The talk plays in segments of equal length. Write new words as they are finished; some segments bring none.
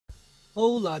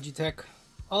Oh Logitech,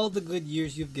 all the good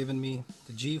years you've given me.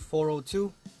 The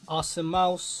G402, awesome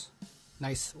mouse,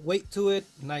 nice weight to it,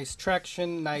 nice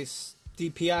traction, nice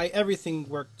DPI, everything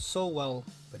worked so well.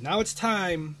 But now it's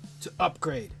time to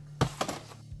upgrade.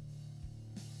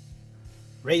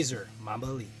 Razer Mamba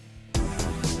Elite.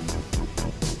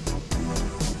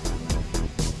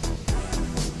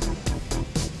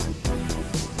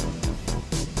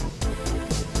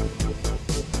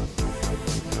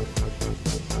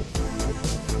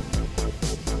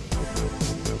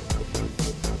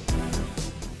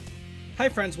 Hi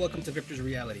friends, welcome to Victor's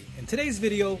Reality. In today's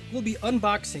video, we'll be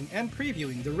unboxing and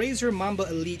previewing the Razer Mamba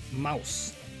Elite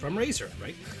mouse from Razer,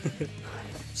 right?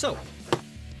 So,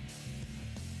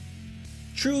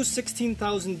 true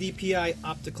 16,000 DPI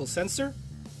optical sensor,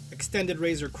 extended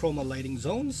Razer Chroma lighting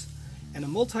zones, and a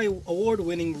multi-award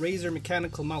winning Razer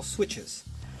mechanical mouse switches.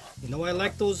 You know I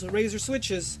like those Razer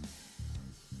switches.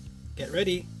 Get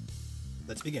ready,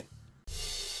 let's begin.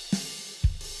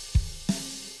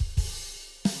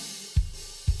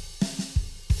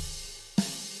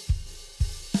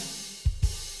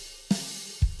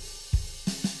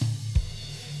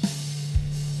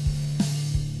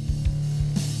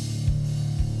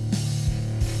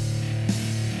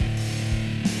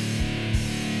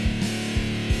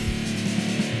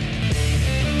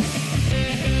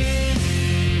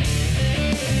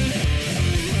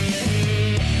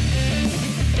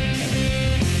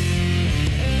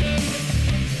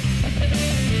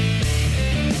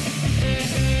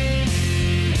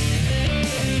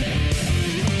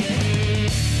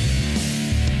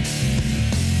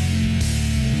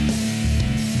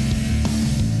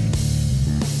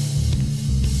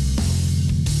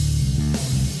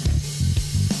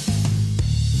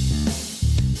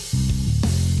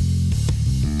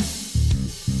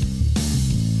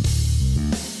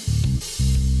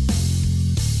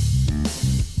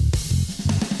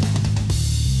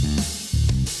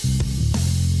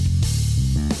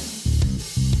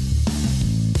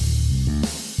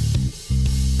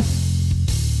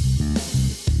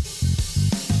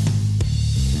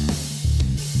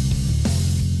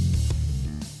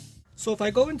 So if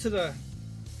I go into the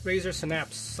Razer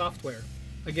Synapse software,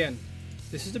 again,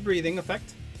 this is the breathing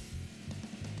effect.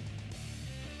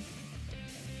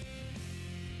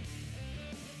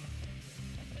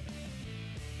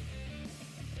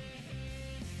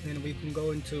 Then we can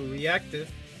go into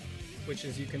reactive, which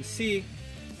is, you can see,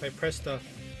 if I press the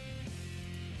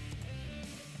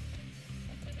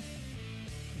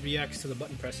reacts to the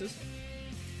button presses.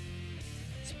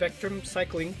 Spectrum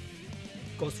cycling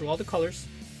goes through all the colors.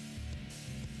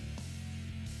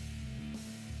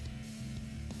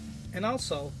 And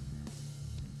also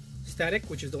static,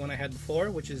 which is the one I had before,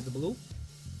 which is the blue.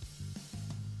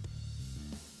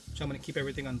 So I'm going to keep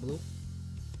everything on blue.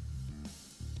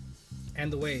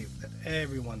 And the wave that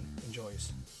everyone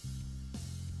enjoys.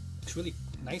 It's really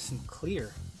nice and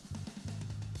clear.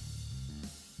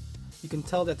 You can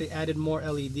tell that they added more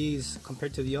LEDs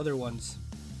compared to the other ones.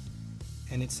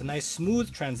 And it's a nice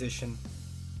smooth transition.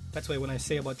 That's why when I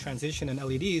say about transition and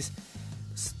LEDs,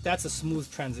 that's a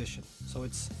smooth transition. So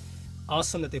it's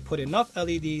awesome that they put enough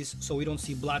LEDs so we don't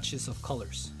see blotches of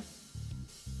colors.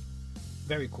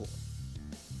 Very cool.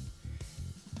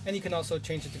 And you can also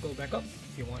change it to go back up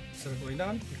if you want. Instead of going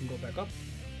down, you can go back up.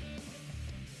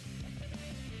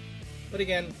 But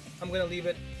again, I'm going to leave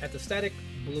it at the static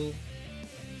blue.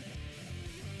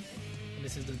 And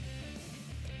this is the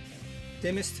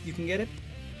dimmest you can get it.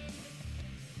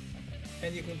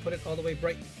 And you can put it all the way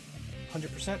bright,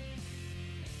 100%.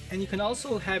 And you can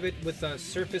also have it with a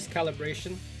surface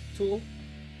calibration tool,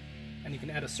 and you can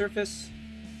add a surface.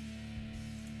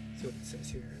 See what it says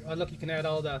here. Oh look, you can add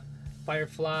all the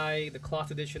Firefly, the cloth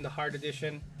edition, the hard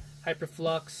edition,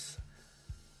 Hyperflux,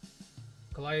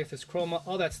 Goliath is Chroma,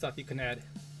 all that stuff you can add.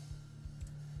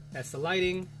 That's the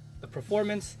lighting, the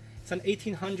performance. It's on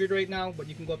 1800 right now, but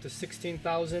you can go up to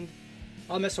 16,000.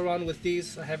 I'll mess around with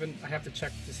these. I have to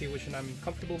check to see which one I'm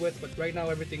comfortable with, but right now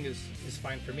everything is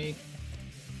fine for me.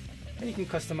 And you can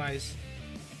customize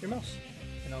your mouse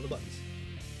and all the buttons.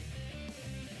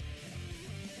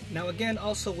 Now again,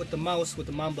 also with the mouse, with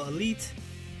the Mamba Elite,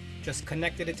 just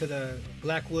connected it to the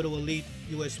Black Widow Elite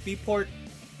USB port,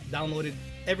 downloaded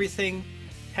everything,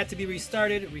 had to be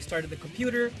restarted the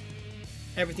computer,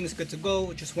 everything's good to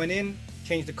go. It just went in,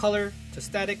 changed the color to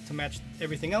static to match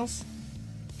everything else.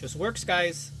 Just works,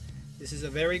 guys. This is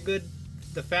a very good,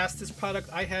 the fastest product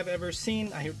I have ever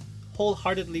seen. I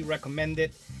wholeheartedly recommend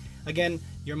it. Again,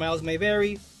 your miles may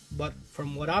vary, but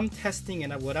from what I'm testing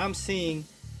and what I'm seeing,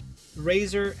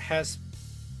 Razer has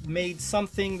made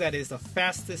something that is the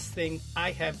fastest thing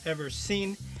I have ever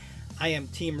seen. I am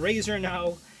Team Razer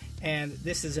now, and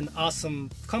this is an awesome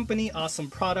company,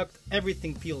 awesome product.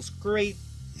 Everything feels great.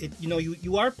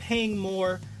 You are paying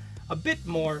more, a bit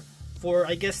more, for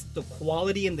I guess the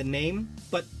quality and the name,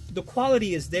 but the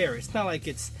quality is there. It's not like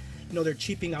it's, they're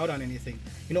cheaping out on anything.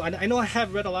 I know I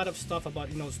have read a lot of stuff about,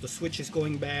 the Switch is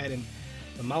going bad and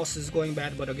the mouse is going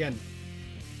bad, but again,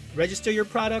 register your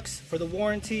products for the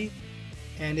warranty.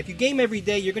 And if you game every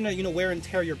day, you're gonna, wear and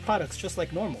tear your products just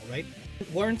like normal, right?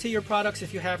 Warranty your products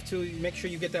if you have to. Make sure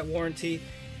you get that warranty.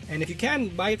 And if you can,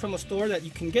 buy it from a store that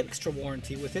you can get extra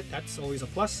warranty with it. That's always a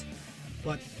plus.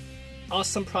 But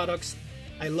awesome products.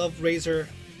 I love Razer.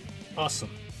 Awesome.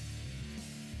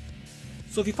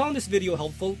 So if you found this video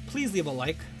helpful, please leave a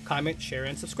like, comment, share,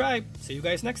 and subscribe. See you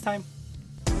guys next time.